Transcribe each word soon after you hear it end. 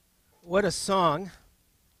What a song.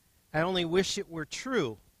 I only wish it were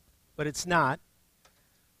true, but it's not.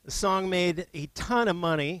 The song made a ton of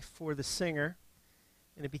money for the singer,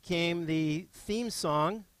 and it became the theme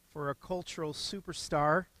song for a cultural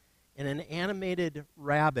superstar and an animated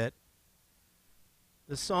rabbit.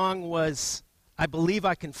 The song was I Believe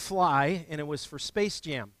I Can Fly, and it was for Space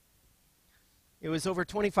Jam. It was over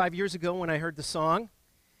 25 years ago when I heard the song,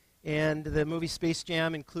 and the movie Space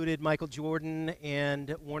Jam included Michael Jordan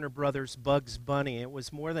and Warner Brothers' Bugs Bunny. It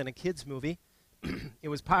was more than a kids' movie. It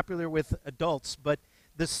was popular with adults, but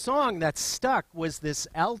the song that stuck was this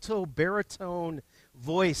alto baritone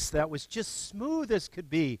voice that was just smooth as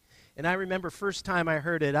could be. And I remember first time I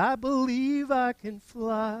heard it, I believe I can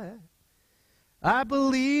fly. I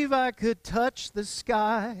believe I could touch the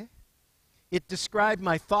sky. It described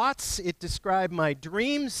my thoughts. It described my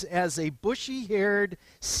dreams as a bushy-haired,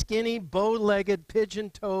 skinny, bow-legged,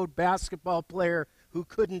 pigeon-toed basketball player who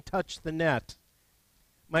couldn't touch the net.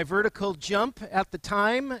 My vertical jump at the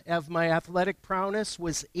time of my athletic prowess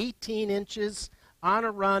was 18 inches on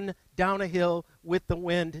a run down a hill with the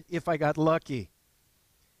wind if I got lucky.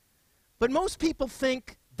 But most people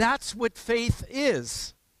think that's what faith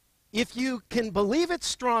is. If you can believe it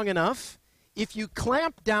strong enough, if you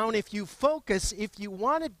clamp down, if you focus, if you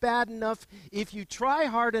want it bad enough, if you try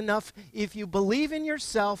hard enough, if you believe in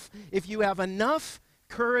yourself, if you have enough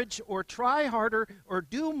courage or try harder or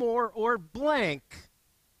do more or blank,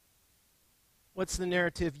 what's the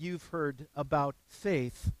narrative you've heard about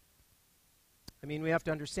faith? I mean, we have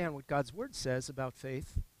to understand what God's Word says about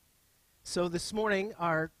faith. So this morning,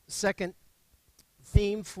 our second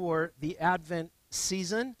theme for the Advent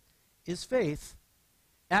season is faith.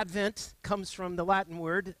 Advent comes from the Latin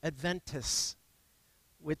word adventus,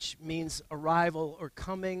 which means arrival or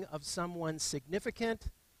coming of someone significant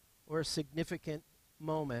or a significant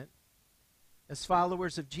moment. As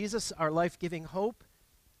followers of Jesus, our life-giving hope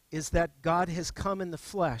is that God has come in the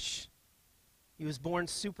flesh. He was born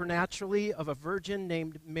supernaturally of a virgin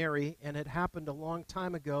named Mary, and it happened a long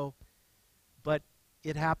time ago, but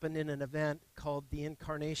it happened in an event called the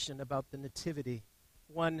Incarnation, about the Nativity.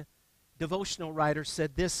 One devotional writer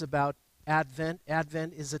said this about Advent.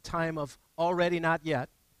 Advent is a time of already not yet.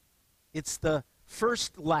 It's the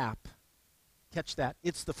first lap. Catch that.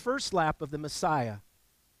 It's the first lap of the Messiah.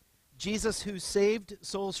 Jesus, who saved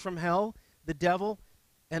souls from hell, the devil,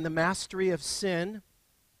 and the mastery of sin,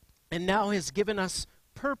 and now has given us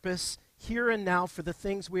purpose here and now for the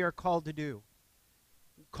things we are called to do.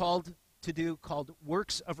 Called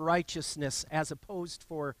works of righteousness as opposed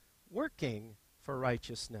for working for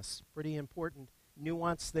righteousness. Pretty important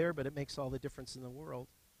nuance there, but it makes all the difference in the world.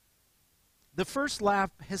 The first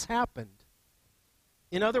lap has happened.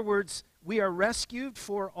 In other words, we are rescued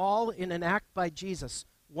for all in an act by Jesus,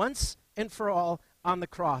 once and for all on the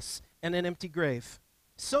cross and an empty grave,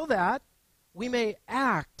 so that we may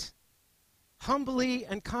act humbly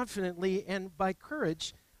and confidently and by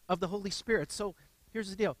courage of the Holy Spirit. So here's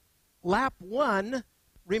the deal. Lap 1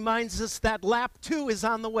 reminds us that lap 2 is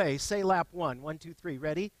on the way. Say lap 1. 1, 2, 3.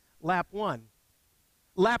 Ready? Lap 1.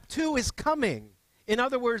 Lap 2 is coming. In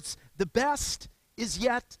other words, the best is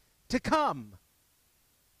yet to come.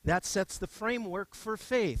 That sets the framework for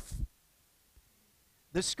faith.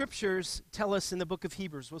 The scriptures tell us in the book of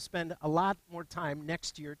Hebrews, we'll spend a lot more time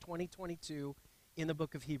next year, 2022, in the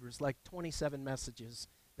book of Hebrews, like 27 messages.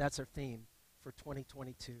 That's our theme for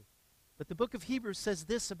 2022. But the book of Hebrews says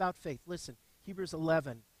this about faith. Listen, Hebrews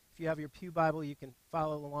 11. If you have your pew Bible, you can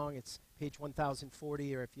follow along. It's page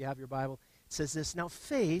 1040, or if you have your Bible, it says this. Now,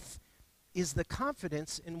 faith is the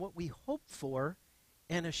confidence in what we hope for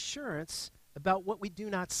and assurance about what we do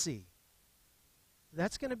not see.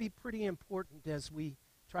 That's going to be pretty important as we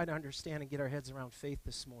try to understand and get our heads around faith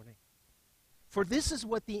this morning. For this is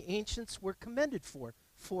what the ancients were commended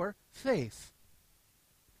for faith.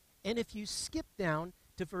 And if you skip down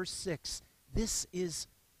to verse 6, this is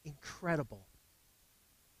incredible.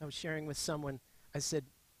 I was sharing with someone, I said,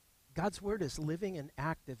 God's word is living and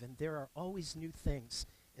active, and there are always new things.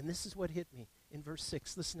 And this is what hit me in verse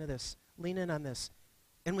 6. Listen to this. Lean in on this.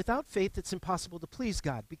 And without faith, it's impossible to please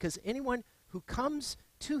God, because anyone who comes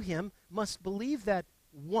to him must believe that,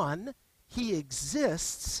 1, he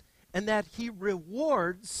exists, and that he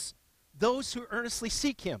rewards those who earnestly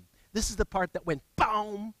seek him. This is the part that went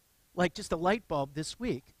boom, like just a light bulb this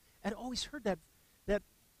week. I'd always heard that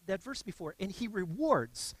verse before. And he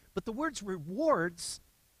rewards. But the word rewards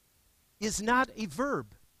is not a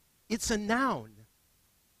verb. It's a noun.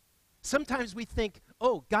 Sometimes we think,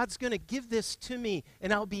 oh, God's going to give this to me,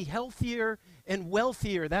 and I'll be healthier and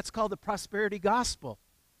wealthier. That's called the prosperity gospel.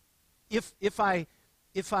 If I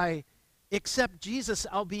accept Jesus,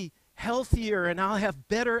 I'll be healthier and I'll have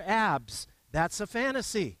better abs. That's a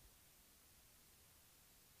fantasy.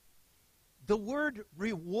 The word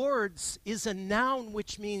rewards is a noun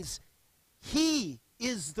which means he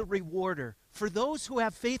is the rewarder. For those who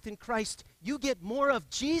have faith in Christ, you get more of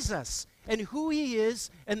Jesus and who he is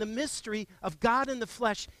and the mystery of God in the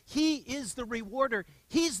flesh. He is the rewarder.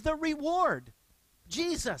 He's the reward.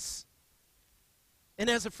 Jesus. And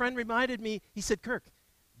as a friend reminded me, he said, Kirk,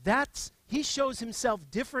 he shows himself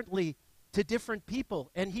differently to different people,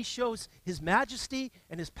 and he shows his majesty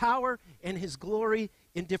and his power and his glory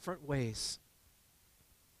in different ways.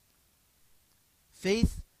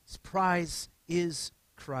 Faith's prize is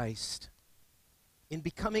Christ. In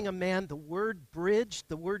becoming a man, the word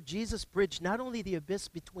Jesus bridged not only the abyss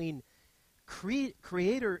between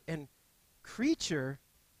creator and creature,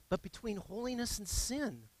 but between holiness and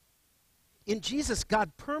sin. In Jesus,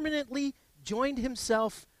 God permanently joined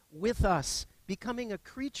himself with us, becoming a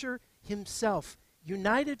creature himself,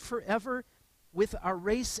 united forever with our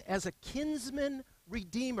race as a kinsman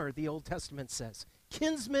redeemer, the Old Testament says.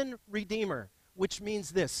 Kinsman redeemer, which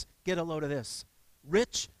means this, get a load of this,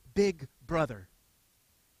 rich big brother.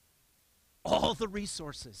 All the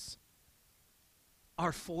resources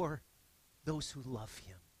are for those who love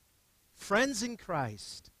him. Friends in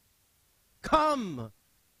Christ, come,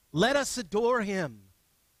 let us adore him.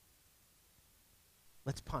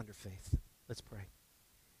 Let's ponder faith. Let's pray.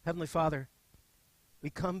 Heavenly Father, we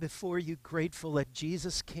come before you grateful that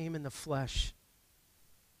Jesus came in the flesh.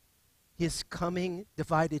 His coming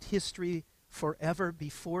divided history forever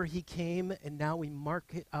before he came, and now we mark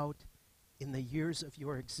it out in the years of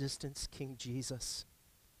your existence, King Jesus.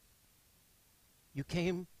 You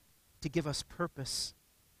came to give us purpose.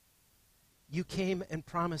 You came and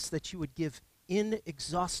promised that you would give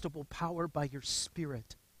inexhaustible power by your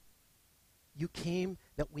Spirit. You came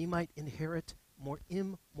that we might inherit more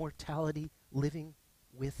immortality living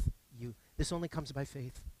with you. This only comes by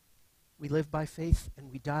faith. We live by faith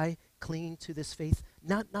and we die clinging to this faith,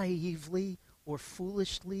 not naively or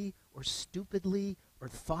foolishly or stupidly or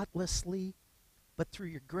thoughtlessly, but through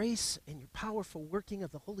your grace and your powerful working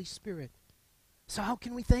of the Holy Spirit. So how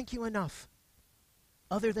can we thank you enough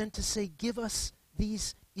other than to say, give us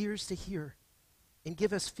these ears to hear and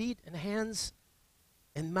give us feet and hands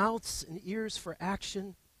and mouths and ears for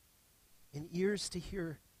action and ears to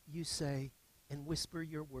hear you say and whisper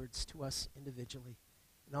your words to us individually.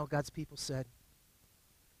 And all God's people said,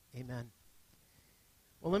 amen.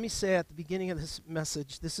 Well, let me say at the beginning of this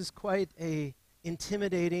message, this is quite a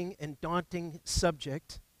intimidating and daunting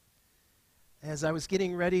subject. As I was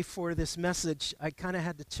getting ready for this message, I kind of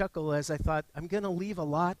had to chuckle as I thought, I'm going to leave a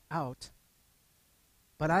lot out.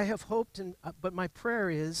 But I have hoped, but my prayer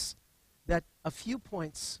is that a few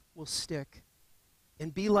points will stick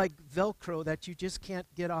and be like Velcro that you just can't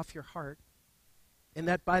get off your heart. And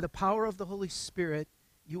that by the power of the Holy Spirit,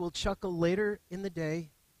 you will chuckle later in the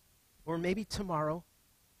day, or maybe tomorrow,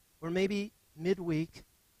 or maybe midweek,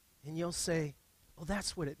 and you'll say, oh,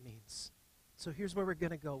 that's what it means. So here's where we're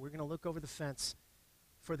going to go. We're going to look over the fence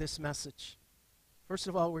for this message. First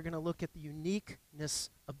of all, we're going to look at the uniqueness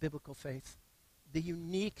of biblical faith. The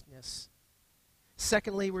uniqueness.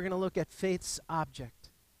 Secondly, we're going to look at faith's object.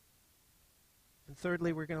 And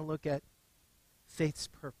thirdly, we're going to look at faith's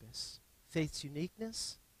purpose. Faith's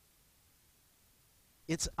uniqueness,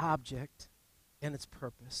 its object, and its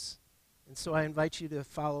purpose. And so I invite you to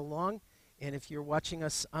follow along. And if you're watching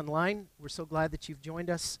us online, we're so glad that you've joined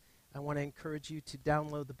us. I want to encourage you to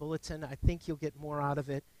download the bulletin. I think you'll get more out of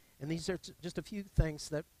it. And these are just a few things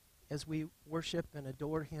that as we worship and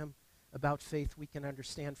adore him about faith, we can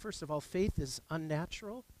understand. First of all, faith is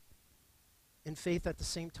unnatural, and faith at the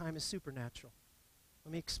same time is supernatural.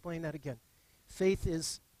 Let me explain that again. Faith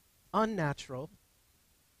is unnatural,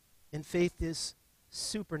 and faith is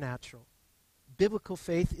supernatural. Biblical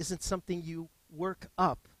faith isn't something you work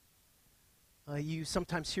up. You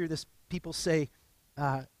sometimes hear this, people say,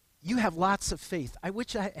 you have lots of faith. I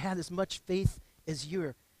wish I had as much faith as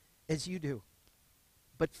you do.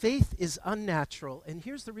 But faith is unnatural, and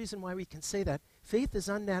here's the reason why we can say that. Faith is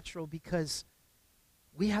unnatural because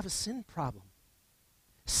we have a sin problem.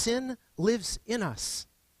 Sin lives in us.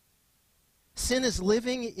 Sin is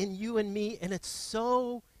living in you and me, and it's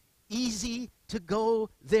so easy to go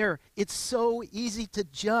there. It's so easy to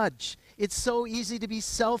judge. It's so easy to be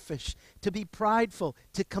selfish, to be prideful,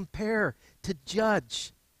 to compare, to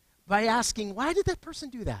judge by asking, why did that person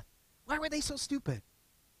do that? Why were they so stupid?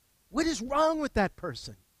 What is wrong with that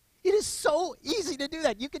person? It is so easy to do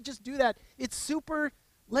that. You could just do that. It's super,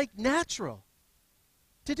 natural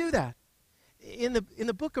to do that. In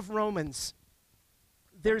the book of Romans,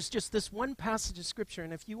 there's just this one passage of Scripture,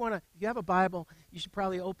 and if you have a Bible, you should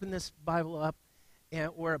probably open this Bible up,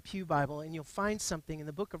 or a pew Bible, and you'll find something in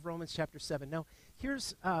the book of Romans chapter 7. Now,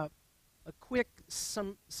 here's a quick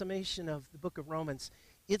summation of the book of Romans.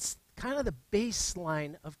 It's kind of the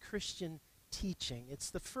baseline of Christian teaching. It's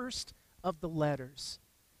the first of the letters.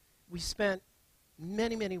 We spent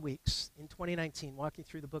many, many weeks in 2019 walking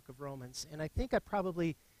through the book of Romans, and I think I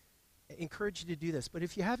probably encourage you to do this. But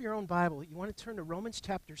if you have your own Bible, you want to turn to Romans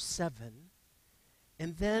chapter 7,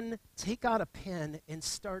 and then take out a pen and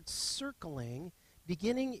start circling,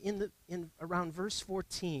 beginning in around verse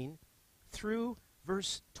 14 through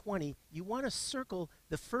verse 20. You want to circle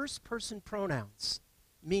the first person pronouns,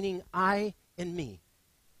 meaning I and me.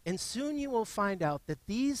 And soon you will find out that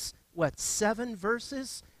these, 7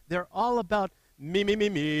 verses, they're all about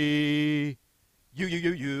me,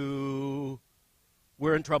 you,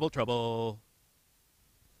 we're in trouble.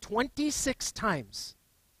 26 times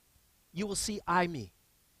you will see I, me.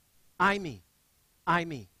 And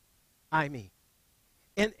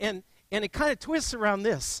it kind of twists around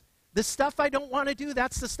this. The stuff I don't want to do,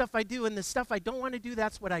 that's the stuff I do, and the stuff I don't want to do,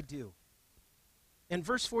 that's what I do. And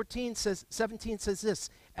verse 17 says this,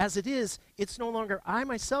 as it is, it's no longer I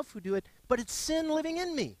myself who do it, but it's sin living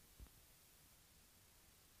in me.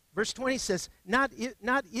 Verse 20 says, not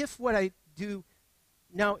if what I do,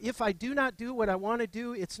 now if I do not do what I want to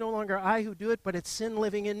do, it's no longer I who do it, but it's sin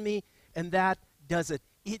living in me, and that does it.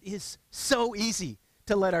 It is so easy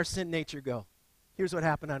to let our sin nature go. Here's what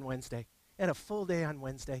happened on Wednesday. I had a full day on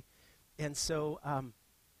Wednesday, and so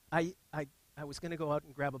I was going to go out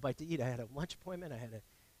and grab a bite to eat. I had a lunch appointment.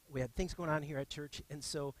 We had things going on here at church, and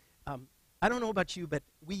so I don't know about you, but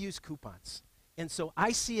we use coupons, and so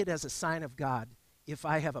I see it as a sign of God if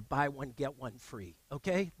I have a buy one, get one free,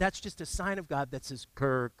 okay? That's just a sign of God that says,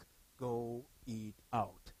 Kirk, go eat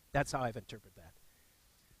out. That's how I've interpreted that.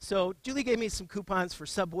 So Julie gave me some coupons for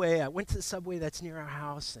Subway. I went to the Subway that's near our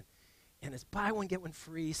house, and it's buy one, get one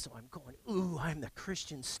free, so I'm going, ooh, I'm the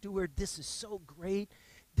Christian steward. This is so great.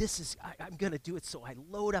 I'm going to do it. So I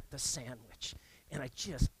load up the sandwich, and I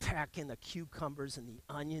just pack in the cucumbers and the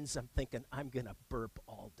onions. I'm thinking, I'm going to burp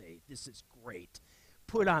all day. This is great.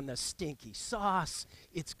 Put on the stinky sauce.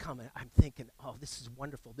 It's coming. I'm thinking, oh, this is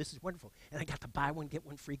wonderful. And I got the buy one, get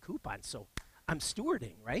one free coupon. So I'm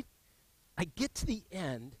stewarding, right? I get to the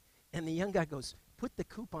end, and the young guy goes, put the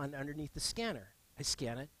coupon underneath the scanner. I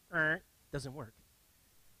scan it. Doesn't work.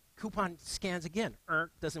 Coupon scans again.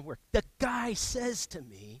 Doesn't work. The guy says to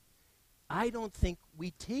me, I don't think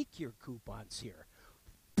we take your coupons here.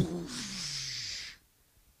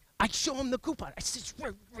 I show him the coupon. I said, it's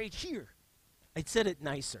right here. I said it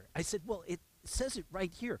nicer. I said, well, it says it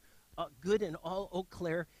right here. Good in all Eau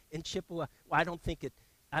Claire and Chippewa. Well, I don't think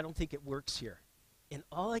it works here. And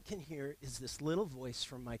all I can hear is this little voice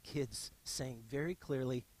from my kids saying very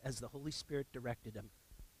clearly, as the Holy Spirit directed them,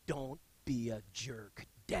 don't be a jerk,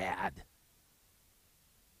 Dad.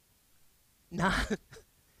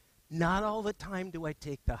 Not all the time do I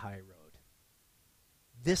take the high road.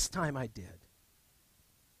 This time I did.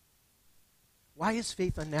 Why is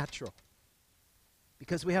faith unnatural?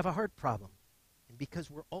 Because we have a heart problem, and because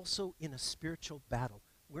we're also in a spiritual battle.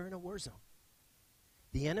 We're in a war zone.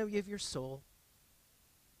 The enemy of your soul,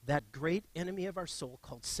 that great enemy of our soul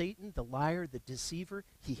called Satan, the liar, the deceiver,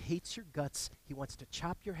 he hates your guts. He wants to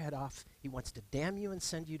chop your head off. He wants to damn you and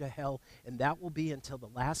send you to hell, and that will be until the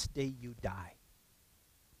last day you die.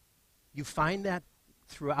 You find that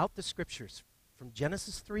throughout the scriptures, from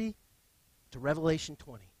Genesis 3 to Revelation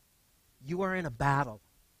 20. You are in a battle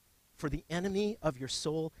for the enemy of your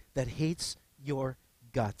soul that hates your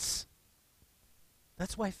guts.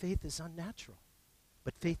 That's why faith is unnatural,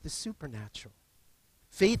 but faith is supernatural.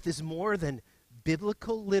 Faith is more than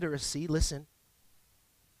biblical literacy, listen,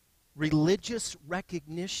 religious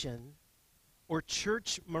recognition, or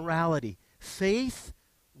church morality. Faith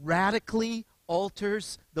radically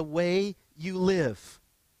alters the way you live.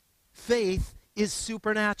 Faith is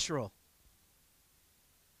supernatural.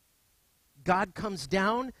 God comes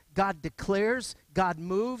down, God declares, God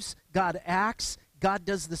moves, God acts, God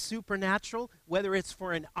does the supernatural, whether it's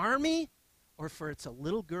for an army or for it's a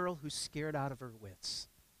little girl who's scared out of her wits.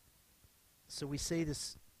 So we say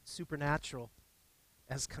this supernatural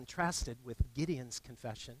as contrasted with Gideon's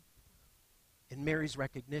confession and Mary's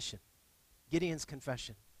recognition. Gideon's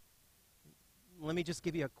confession. Let me just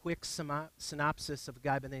give you a quick synopsis of a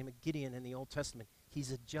guy by the name of Gideon in the Old Testament.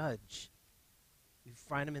 He's a judge. You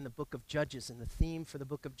find him in the book of Judges, and the theme for the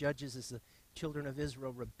book of Judges is the children of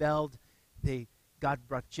Israel rebelled. God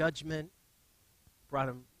brought judgment, brought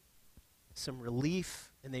them some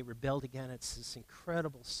relief, and they rebelled again. It's this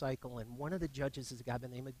incredible cycle, and one of the judges is a guy by the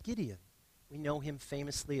name of Gideon. We know him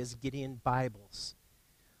famously as Gideon Bibles.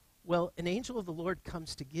 Well, an angel of the Lord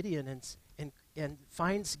comes to Gideon and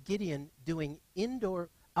finds Gideon doing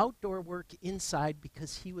outdoor work inside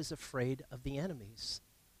because he was afraid of the enemies.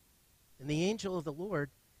 And the angel of the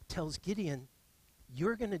Lord tells Gideon,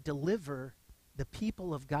 you're going to deliver the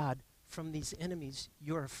people of God from these enemies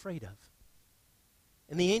you're afraid of.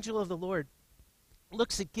 And the angel of the Lord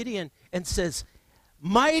looks at Gideon and says,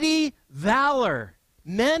 mighty valor,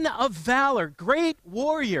 men of valor, great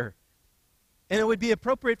warrior. And it would be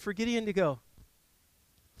appropriate for Gideon to go,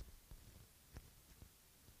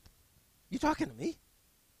 you talking to me?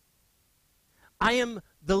 I am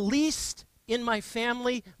the least in my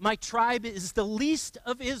family. My tribe is the least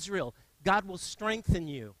of Israel. God will strengthen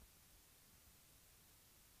you.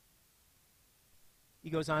 He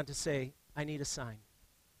goes on to say, I need a sign.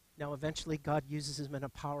 Now, eventually, God uses him in a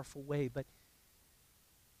powerful way, but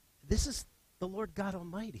this is the Lord God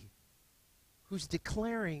Almighty who's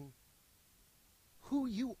declaring who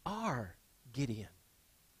you are, Gideon.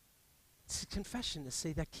 It's a confession to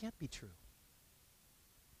say that can't be true.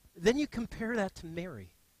 Then you compare that to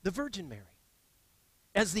Mary, the Virgin Mary.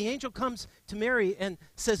 As the angel comes to Mary and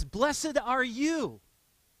says, blessed are you,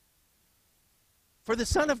 for the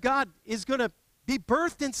Son of God is going to be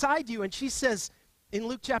birthed inside you. And she says in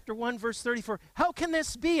Luke chapter 1, verse 34, how can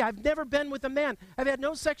this be? I've never been with a man. I've had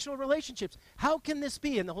no sexual relationships. How can this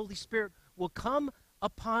be? And the Holy Spirit will come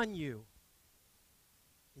upon you,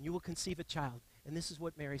 and you will conceive a child. And this is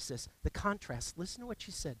what Mary says. The contrast, listen to what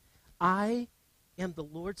she said. I am the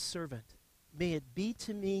Lord's servant. May it be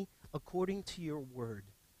to me according to your word.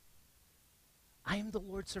 I am the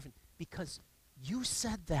Lord's servant because you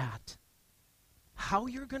said that. How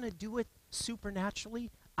you're going to do it supernaturally,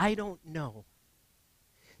 I don't know.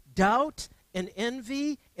 Doubt and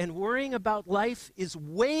envy and worrying about life is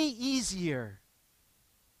way easier.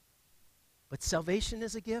 But salvation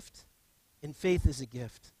is a gift, and faith is a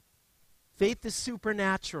gift. Faith is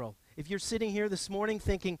supernatural. If you're sitting here this morning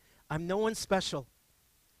thinking, I'm no one special,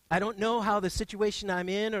 I don't know how the situation I'm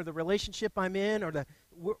in or the relationship I'm in or the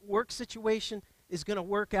work situation is going to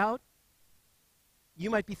work out, you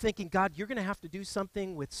might be thinking, God, you're going to have to do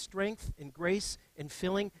something with strength and grace and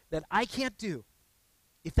filling that I can't do.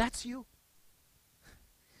 If that's you,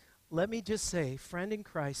 let me just say, friend in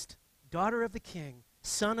Christ, daughter of the King,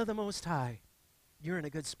 son of the Most High, you're in a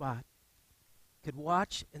good spot. Could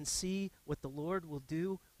watch and see what the Lord will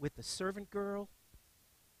do with the servant girl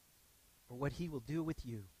or what he will do with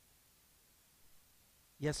you.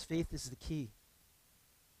 Yes, faith is the key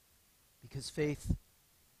because faith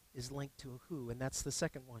is linked to a who, and that's the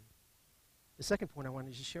second one. The second point I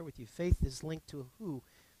wanted to share with you, faith is linked to a who.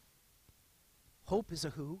 Hope is a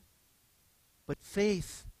who, but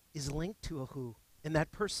faith is linked to a who, and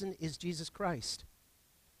that person is Jesus Christ.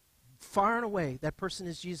 Far and away, that person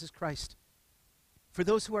is Jesus Christ. For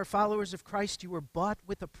those who are followers of Christ, you were bought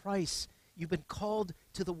with a price. You've been called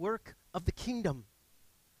to the work of the kingdom.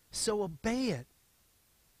 So obey it.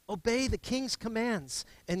 Obey the King's commands,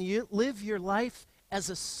 and you live your life as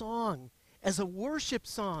a song, as a worship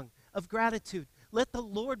song of gratitude. Let the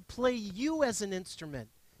Lord play you as an instrument.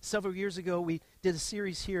 Several years ago, we did a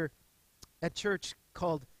series here at church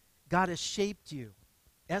called God Has Shaped You.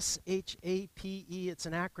 S-H-A-P-E, it's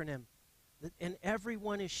an acronym. And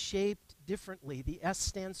everyone is shaped differently. The S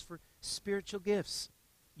stands for spiritual gifts.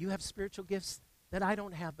 You have spiritual gifts that I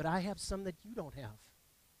don't have, but I have some that you don't have.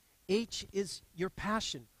 H is your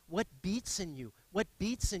passion. What beats in you? What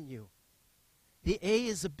beats in you? The A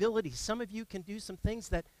is ability. Some of you can do some things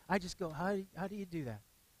that I just go, how do you do that?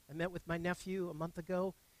 I met with my nephew a month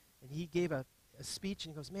ago, and he gave a speech,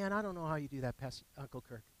 and he goes, man, I don't know how you do that, Pastor Uncle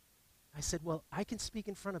Kirk. I said, well, I can speak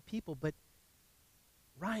in front of people, but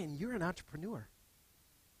Ryan, you're an entrepreneur,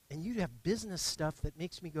 and you have business stuff that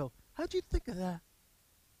makes me go, how'd you think of that?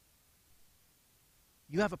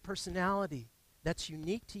 You have a personality that's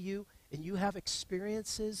unique to you, and you have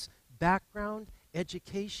experiences, background,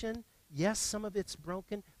 education. Yes, some of it's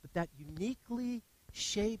broken, but that uniquely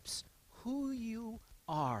shapes who you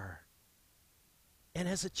are. And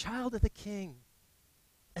as a child of the King,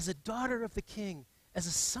 as a daughter of the King, as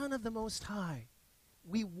a son of the Most High,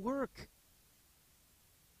 we work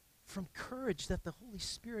from courage that the Holy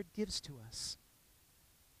Spirit gives to us.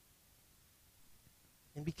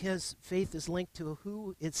 And because faith is linked to a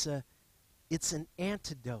who, it's an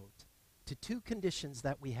antidote to two conditions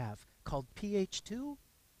that we have called PH2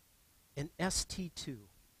 and ST2.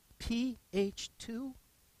 PH2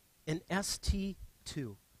 and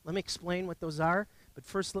ST2. Let me explain what those are, but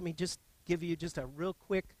first let me just give you just a real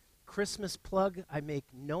quick Christmas plug. I make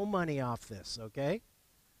no money off this, okay?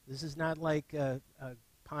 This is not like a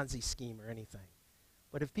Ponzi scheme or anything.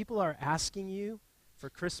 But if people are asking you for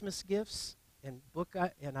Christmas gifts and book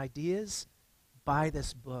and ideas, buy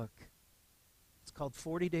this book. It's called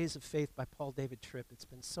 40 Days of Faith by Paul David Tripp. It's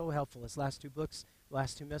been so helpful. His last 2 books,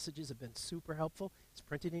 last 2 messages have been super helpful. It's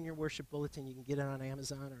printed in your worship bulletin. You can get it on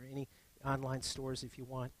Amazon or any online stores if you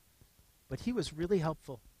want. But he was really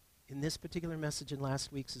helpful in this particular message and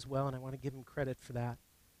last week's as well, and I want to give him credit for that.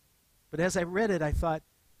 But as I read it, I thought,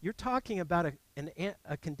 you're talking about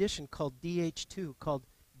a condition called DH2, called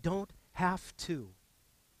don't have to,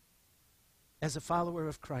 as a follower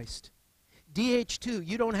of Christ. DH2,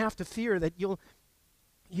 you don't have to fear that you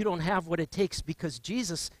don't have what it takes, because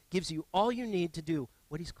Jesus gives you all you need to do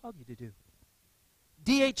what he's called you to do.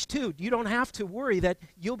 DH2, you don't have to worry that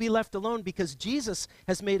you'll be left alone, because Jesus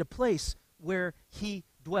has made a place where he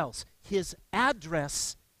dwells. His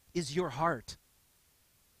address is your heart.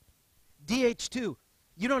 DH2,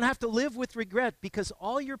 you don't have to live with regret, because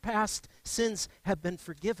all your past sins have been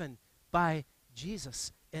forgiven by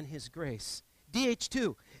Jesus and his grace.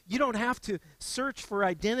 DH2, you don't have to search for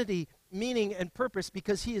identity, meaning, and purpose,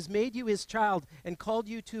 because he has made you his child and called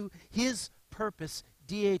you to his purpose.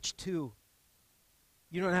 DH2,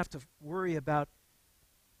 you don't have to worry about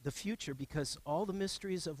the future, because all the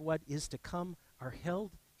mysteries of what is to come are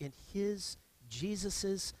held in his,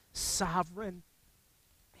 Jesus's sovereign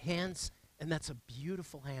hands, and that's a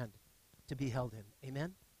beautiful hand to be held in.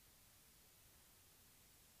 Amen?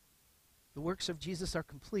 The works of Jesus are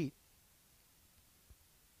complete,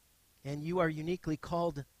 and you are uniquely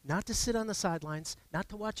called not to sit on the sidelines, not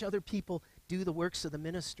to watch other people do the works of the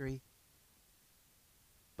ministry,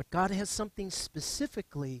 but God has something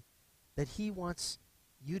specifically that he wants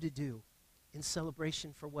you to do in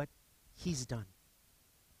celebration for what he's done.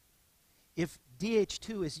 If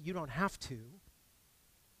DH2 is you don't have to,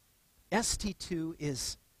 ST2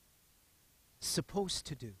 is supposed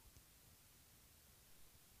to do.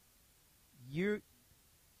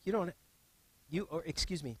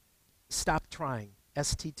 Stop trying.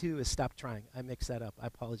 ST2 is stop trying. I mixed that up. I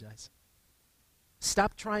apologize.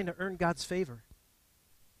 Stop trying to earn God's favor.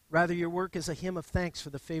 Rather, your work is a hymn of thanks for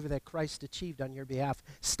the favor that Christ achieved on your behalf.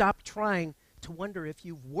 Stop trying to wonder if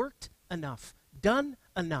you've worked enough, done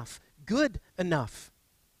enough, good enough.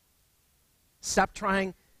 Stop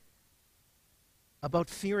trying about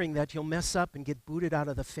fearing that you'll mess up and get booted out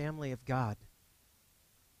of the family of God.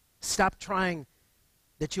 Stop trying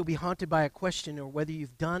that you'll be haunted by a question or whether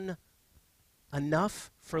you've done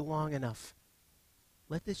enough for long enough.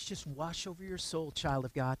 Let this just wash over your soul, child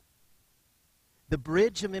of God. The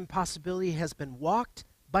bridge of impossibility has been walked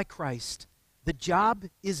by Christ. The job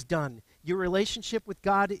is done. Your relationship with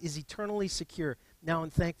God is eternally secure. Now, in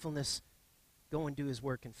thankfulness, go and do his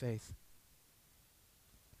work in faith.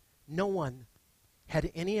 No one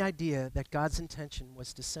had any idea that God's intention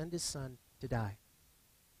was to send his son to die.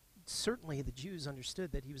 Certainly, the Jews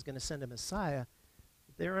understood that he was going to send a Messiah.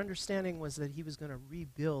 Their understanding was that he was going to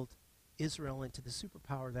rebuild Israel into the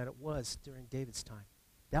superpower that it was during David's time.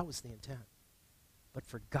 That was the intent. But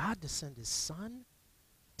for God to send his son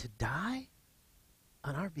to die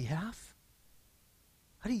on our behalf,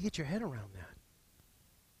 how do you get your head around that?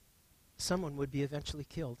 Someone would be eventually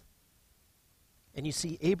killed. And you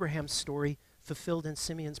see Abraham's story fulfilled in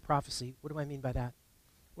Simeon's prophecy. What do I mean by that?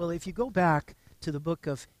 Well, if you go back to the book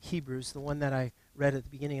of Hebrews, the one that I read at the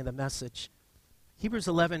beginning of the message, Hebrews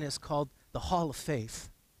 11 is called the Hall of Faith.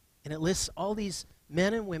 And it lists all these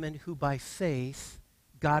men and women who by faith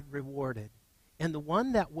God rewarded. And the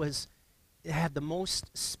one that had the most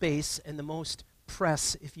space and the most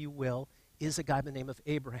press, if you will, is a guy by the name of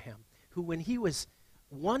Abraham, who when he was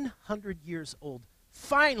 100 years old,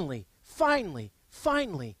 finally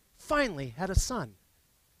had a son.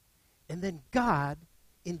 And then God,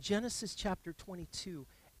 in Genesis chapter 22,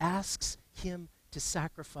 asks him to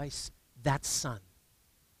sacrifice that son.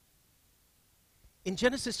 In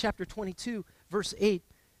Genesis chapter 22, verse 8,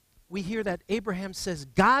 we hear that Abraham says,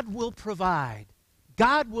 God will provide.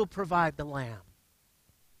 God will provide the lamb.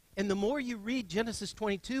 And the more you read Genesis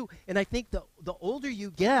 22, and I think the older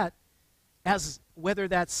you get, as whether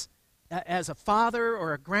that's as a father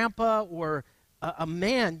or a grandpa or a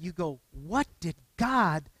man, you go, what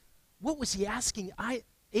was he asking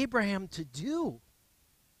Abraham to do?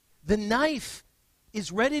 The knife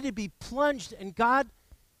is ready to be plunged, and God,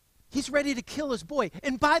 he's ready to kill his boy.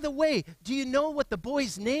 And by the way, do you know what the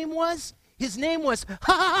boy's name was? His name was ha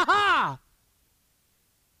ha ha.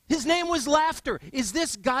 His name was laughter. Is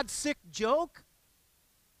this God's sick joke?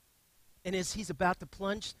 And as he's about to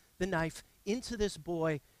plunge the knife into this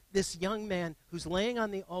boy, this young man who's laying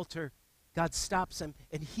on the altar, God stops him,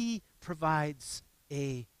 and he provides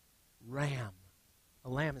a ram. A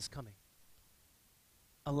lamb is coming.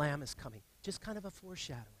 A lamb is coming. Just kind of a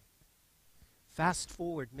foreshadowing. Fast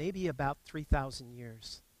forward maybe about 3,000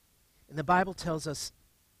 years. And the Bible tells us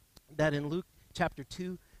that in Luke chapter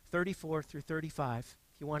 2, 34 through 35,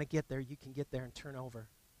 if you want to get there, you can get there and turn over.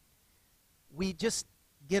 We just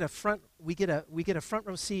get a front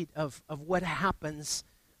row seat of what happens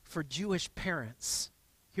for Jewish parents.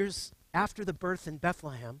 Here's after the birth in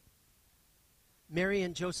Bethlehem, Mary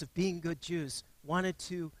and Joseph, being good Jews, wanted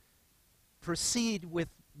to proceed with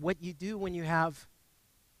what you do when you have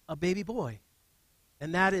a baby boy.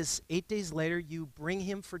 And that is 8 days later, you bring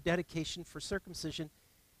him for dedication, for circumcision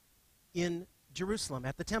in Jerusalem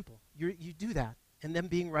at the temple. You do that. And them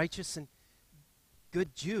being righteous and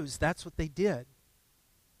good Jews, that's what they did.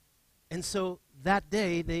 And so that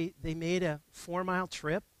day, they made a 4-mile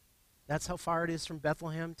trip. That's how far it is from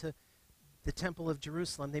Bethlehem to the temple of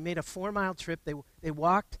Jerusalem. They made a 4-mile trip. They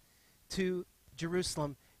walked to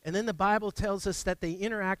Jerusalem. And then the Bible tells us that they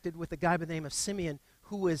interacted with a guy by the name of Simeon,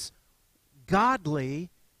 who was godly,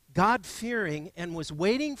 God-fearing, and was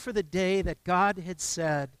waiting for the day that God had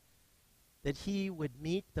said that he would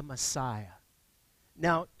meet the Messiah.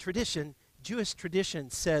 Now, Jewish tradition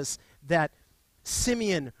says that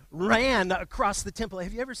Simeon ran across the temple.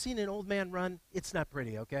 Have you ever seen an old man run? It's not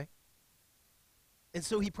pretty, okay? And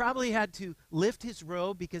so he probably had to lift his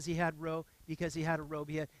robe because he had a robe.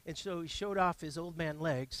 And so he showed off his old man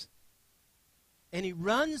legs. And he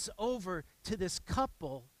runs over to this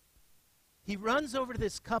couple.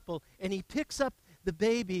 And he picks up the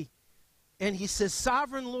baby. And he says,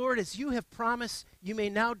 "Sovereign Lord, as you have promised, you may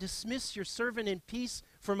now dismiss your servant in peace,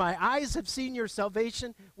 for my eyes have seen your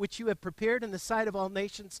salvation, which you have prepared in the sight of all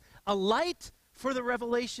nations, a light for the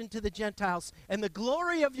revelation to the Gentiles, and the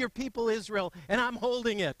glory of your people Israel." And I'm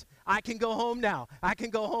holding it. I can go home now.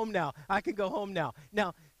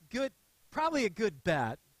 Now, probably a good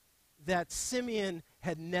bet that Simeon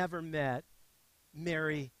had never met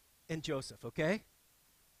Mary and Joseph, okay?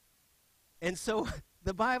 And so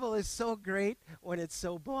the Bible is so great when it's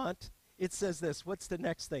so blunt. It says this. What's the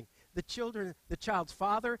next thing? The child's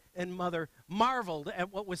father and mother marveled at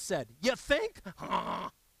what was said. You think? I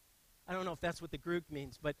don't know if that's what the Greek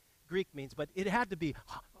means, but it had to be.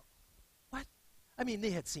 What? I mean,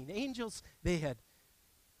 they had seen angels. They had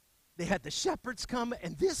the shepherds come,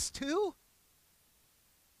 and this too?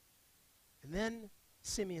 And then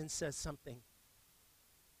Simeon says something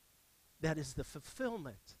that is the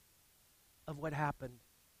fulfillment of what happened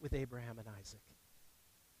with Abraham and Isaac.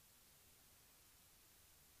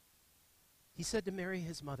 He said to Mary,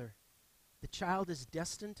 his mother, "The child is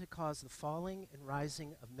destined to cause the falling and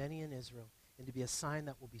rising of many in Israel, and to be a sign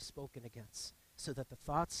that will be spoken against, so that the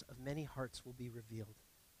thoughts of many hearts will be revealed."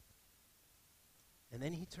 And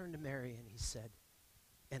then he turned to Mary and he said,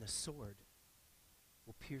 "And a sword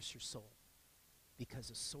will pierce your soul, because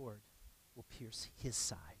a sword will pierce his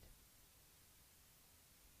side."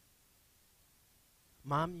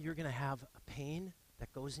 Mom, you're going to have a pain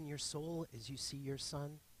that goes in your soul as you see your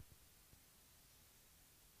son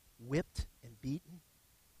whipped and beaten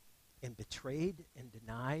and betrayed and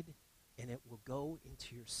denied, and it will go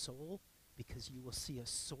into your soul because you will see a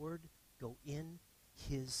sword go in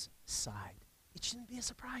his side. It shouldn't be a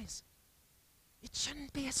surprise. It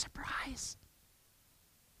shouldn't be a surprise.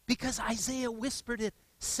 Because Isaiah whispered it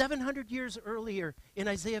 700 years earlier in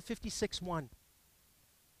Isaiah 56:1.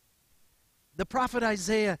 The prophet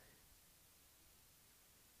Isaiah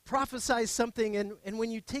prophesies something, and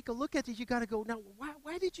when you take a look at it, you got to go, now,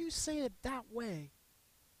 why did you say it that way?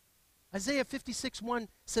 Isaiah 56:1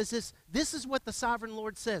 says this. This is what the sovereign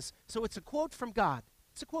Lord says. So it's a quote from God.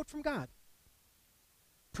 It's a quote from God.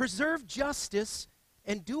 "Preserve justice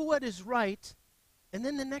and do what is right." And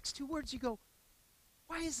then the next two words you go,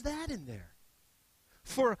 why is that in there?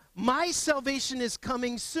 "For my salvation is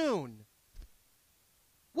coming soon."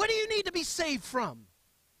 What do you need to be saved from,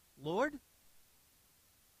 Lord?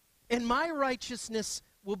 "And my righteousness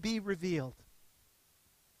will be revealed."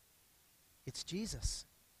 It's Jesus.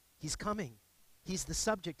 He's coming. He's the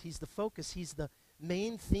subject. He's the focus. He's the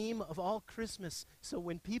main theme of all Christmas. So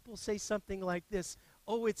when people say something like this,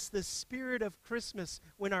 "Oh, it's the spirit of Christmas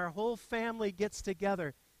when our whole family gets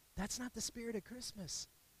together," that's not the spirit of Christmas.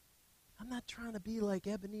 I'm not trying to be like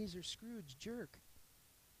Ebenezer Scrooge jerk.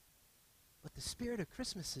 But the spirit of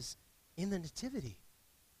Christmas is in the nativity.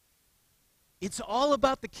 It's all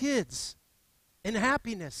about the kids and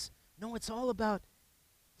happiness. No, it's all about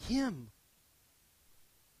him.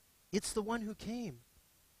 It's the one who came.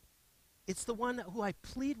 It's the one who I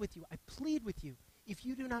plead with you. if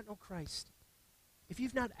you do not know Christ, if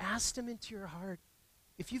you've not asked him into your heart,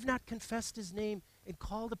 if you've not confessed his name and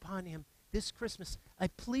called upon him this Christmas, I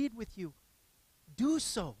plead with you, do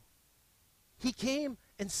so. He came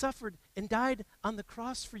and suffered and died on the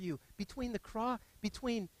cross for you. Between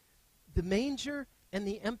the manger and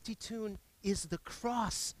the empty tomb is the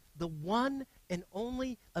cross, the one and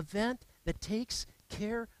only event that takes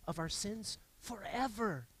care of our sins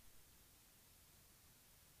forever.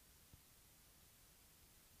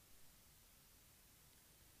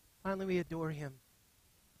 Finally, we adore him.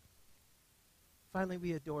 Finally,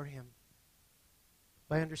 we adore him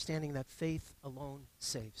by understanding that faith alone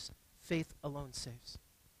saves. Faith alone saves.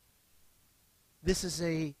 This is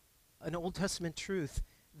an Old Testament truth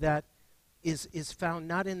that is found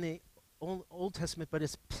not in the Old Testament, but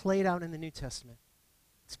is played out in the New Testament.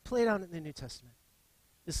 It's played out in the New Testament.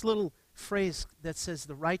 This little phrase that says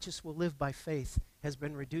the righteous will live by faith has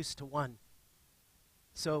been reduced to one.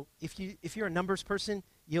 So if you're a numbers person,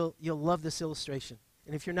 you'll love this illustration.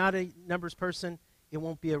 And if you're not a numbers person, it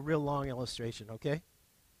won't be a real long illustration, okay?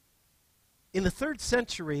 In the 3rd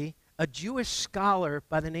century, a Jewish scholar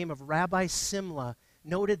by the name of Rabbi Simla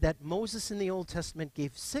noted that Moses in the Old Testament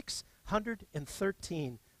gave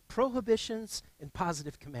 613 prohibitions and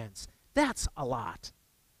positive commands. That's a lot.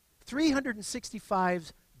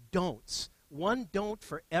 365 don'ts. One don't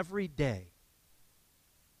for every day.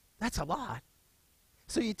 That's a lot.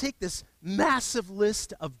 So you take this massive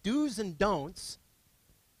list of do's and don'ts,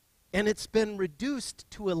 and it's been reduced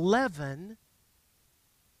to 11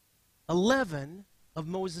 of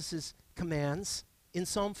Moses' commands in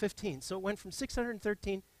Psalm 15. So it went from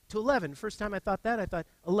 613 to 11. First time I thought that, I thought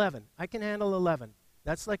 11. I can handle 11.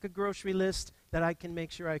 That's like a grocery list that I can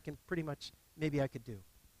make sure I can pretty much, maybe I could do.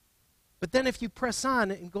 But then if you press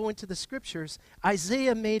on and go into the scriptures,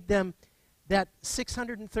 Isaiah made them, that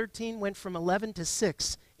 613 went from 11 to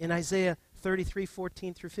 6 in Isaiah 33,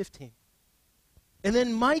 14 through 15. And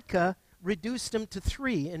then Micah reduced them to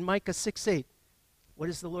 3 in Micah 6, 8. What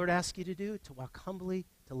does the Lord ask you to do? To walk humbly,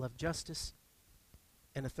 to love justice.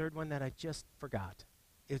 And a third one that I just forgot.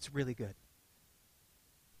 It's really good.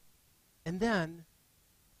 And then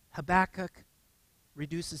Habakkuk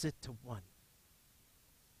reduces it to 1.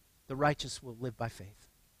 The righteous will live by faith.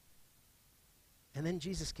 And then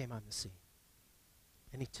Jesus came on the scene.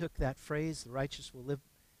 And he took that phrase, the righteous will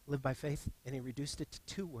live by faith, and he reduced it to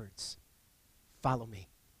 2 words. Follow me.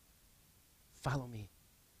 Follow me,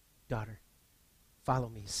 daughter. Follow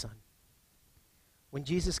me, son. When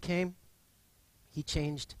Jesus came, he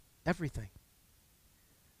changed everything.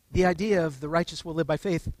 The idea of the righteous will live by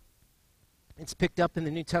faith, it's picked up in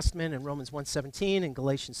the New Testament in Romans 1:17 and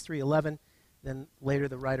Galatians 3:11, then later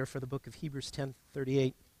the writer for the book of Hebrews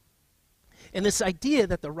 10:38. And this idea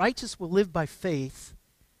that the righteous will live by faith,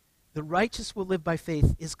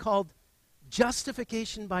 is called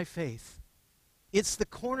justification by faith. It's the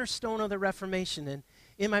cornerstone of the Reformation. And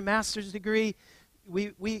in my master's degree,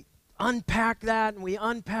 we unpacked that, and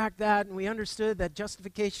we understood that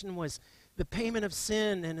justification was the payment of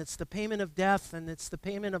sin, and it's the payment of death, and it's the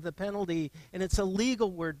payment of the penalty, and it's a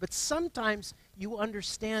legal word. But sometimes you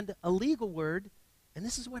understand a legal word, and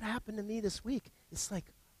this is what happened to me this week. It's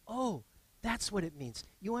like, oh, that's what it means.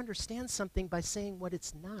 You understand something by saying what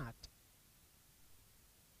it's not.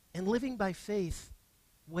 And living by faith,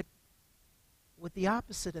 what the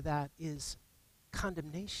opposite of that is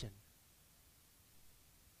condemnation.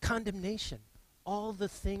 Condemnation. All the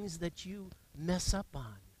things that you mess up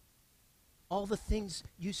on. All the things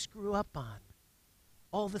you screw up on.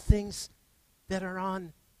 All the things that are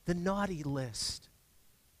on the naughty list.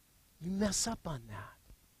 You mess up on that.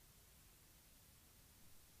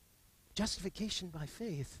 Justification by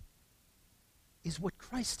faith is what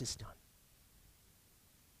Christ has done.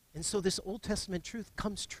 And so this Old Testament truth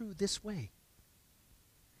comes true this way.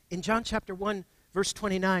 In John chapter 1, verse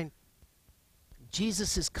 29,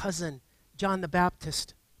 Jesus' cousin, John the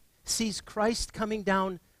Baptist, sees Christ coming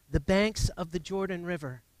down the banks of the Jordan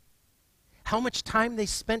River. How much time they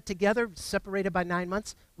spent together, separated by 9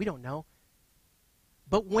 months, we don't know.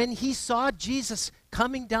 But when he saw Jesus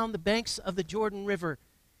coming down the banks of the Jordan River,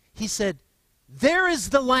 he said, "There is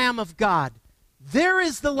the Lamb of God. There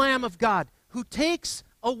is the Lamb of God who takes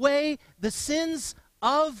away the sins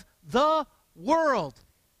of the world."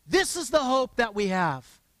 This is the hope that we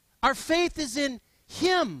have. Our faith is in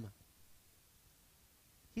him.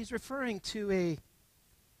 He's referring to a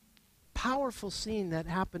powerful scene that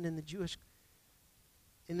happened in the Jewish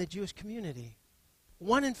community.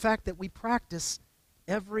 One, in fact, that we practice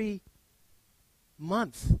every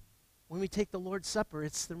month when we take the Lord's Supper.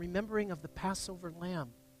 It's the remembering of the Passover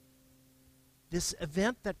lamb. This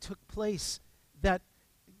event that took place that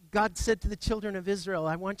God said to the children of Israel,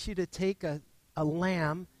 I want you to take a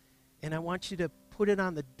lamb and I want you to put it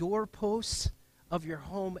on the doorposts of your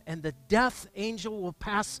home, and the death angel will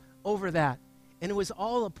pass over that. And it was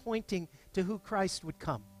all a pointing to who Christ would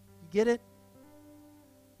come. You get it?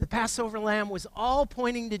 The Passover lamb was all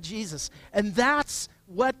pointing to Jesus. And that's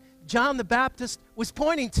what John the Baptist was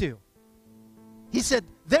pointing to. He said,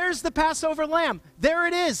 there's the Passover lamb. There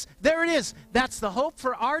it is. There it is. That's the hope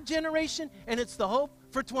for our generation, and it's the hope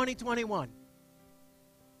for 2021.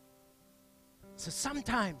 So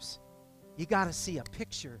sometimes you got to see a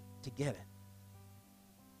picture to get it.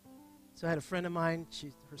 So I had a friend of mine,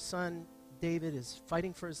 her son, David, is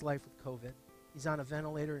fighting for his life with COVID. He's on a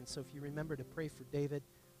ventilator, and so if you remember to pray for David,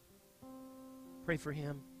 pray for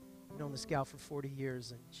him. I've known this gal for 40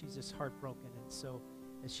 years, and she's just heartbroken. And so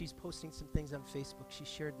as she's posting some things on Facebook, she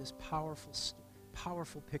shared this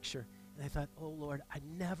powerful picture. And I thought, oh, Lord, I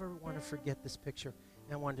never want to forget this picture,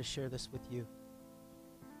 and I wanted to share this with you.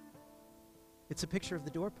 It's a picture of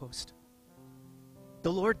the doorpost.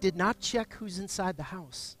 The Lord did not check who's inside the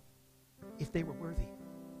house if they were worthy.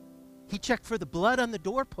 He checked for the blood on the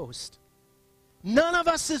doorpost. None of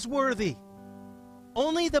us is worthy.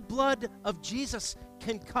 Only the blood of Jesus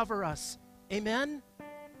can cover us. Amen?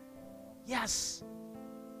 Yes.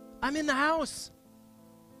 I'm in the house.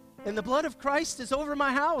 And the blood of Christ is over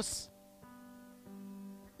my house.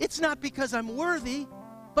 It's not because I'm worthy,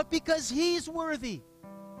 but because He's worthy.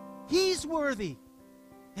 He's worthy.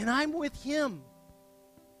 And I'm with Him.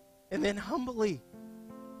 And then humbly,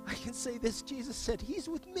 I can say this. Jesus said, He's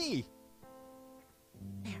with me.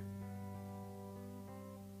 Man.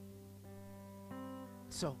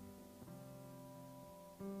 So,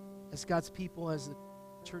 as God's people, as the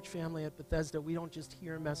church family at Bethesda, we don't just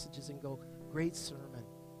hear messages and go, great sermon,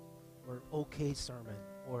 or okay sermon,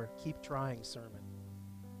 or keep trying sermon.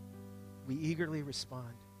 We eagerly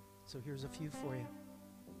respond. So here's a few for you.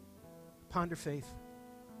 Ponder faith.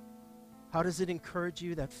 How does it encourage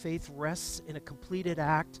you that faith rests in a completed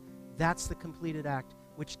act? That's the completed act,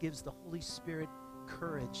 which gives the Holy Spirit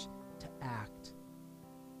courage to act.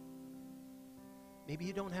 Maybe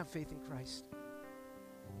you don't have faith in Christ.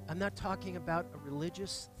 I'm not talking about a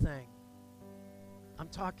religious thing. I'm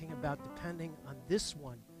talking about depending on this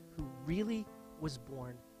one who really was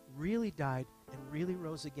born, really died, and really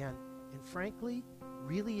rose again, and frankly,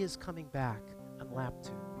 really is coming back on lap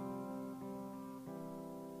 2.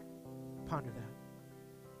 Ponder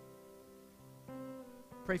that.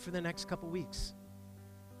 Pray for the next couple weeks.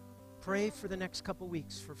 Pray for the next couple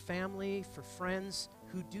weeks for family, for friends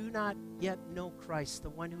who do not yet know Christ, the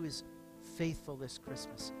one who is faithful this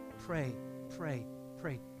Christmas. Pray, pray,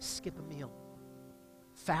 pray. Skip a meal.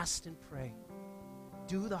 Fast and pray.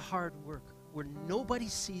 Do the hard work where nobody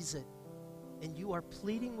sees it, and you are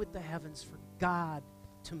pleading with the heavens for God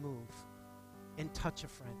to move and touch a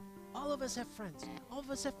friend. All of us have friends. All of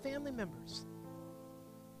us have family members.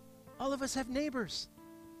 All of us have neighbors.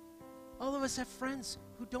 All of us have friends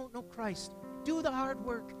who don't know Christ. Do the hard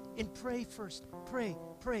work and pray first. Pray,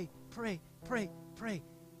 pray, pray, pray, pray.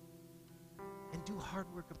 And do hard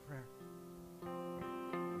work of prayer.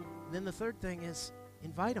 And then the third thing is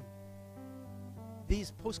invite them.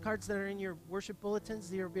 These postcards that are in your worship bulletins,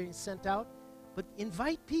 they are being sent out. But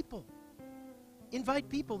invite people. Invite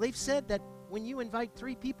people. They've said that when you invite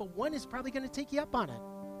 3 people, 1 is probably going to take you up on it.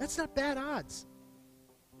 That's not bad odds.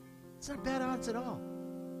 It's not bad odds at all.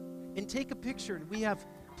 And take a picture. We have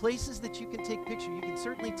places that you can take pictures. You can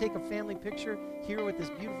certainly take a family picture here with this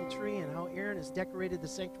beautiful tree and how Aaron has decorated the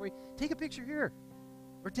sanctuary. Take a picture here.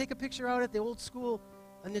 Or take a picture out at the old school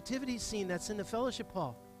nativity scene that's in the fellowship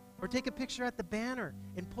hall. Or take a picture at the banner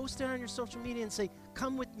and post it on your social media and say,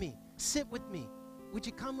 come with me. Sit with me. Would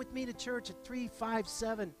you come with me to church at 3, 5,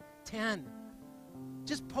 7, 10?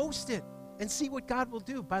 Just post it and see what God will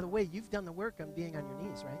do. By the way, you've done the work on being on your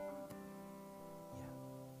knees, right?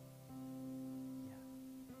 Yeah.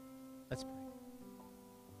 Let's pray.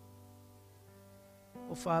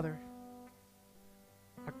 Oh, Father,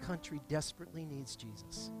 our country desperately needs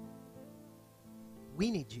Jesus.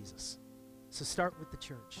 We need Jesus. So start with the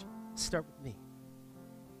church. Start with me.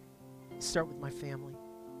 Start with my family.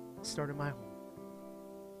 Start in my home.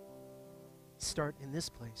 Start in this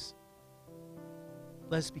place.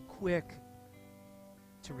 Let us be quick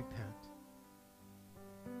to repent.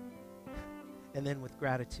 And then with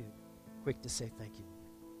gratitude, quick to say thank you.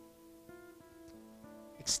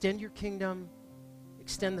 Extend your kingdom.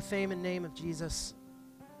 Extend the fame and name of Jesus.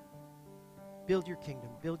 Build your kingdom.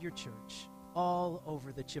 Build your church all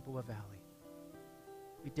over the Chippewa Valley.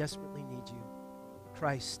 We desperately need you.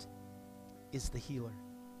 Christ is the healer.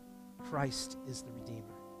 Christ is the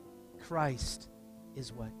Redeemer. Christ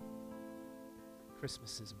is what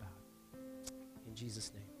Christmas is about. In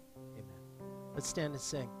Jesus' name, amen. Let's stand and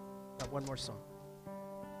sing one more song.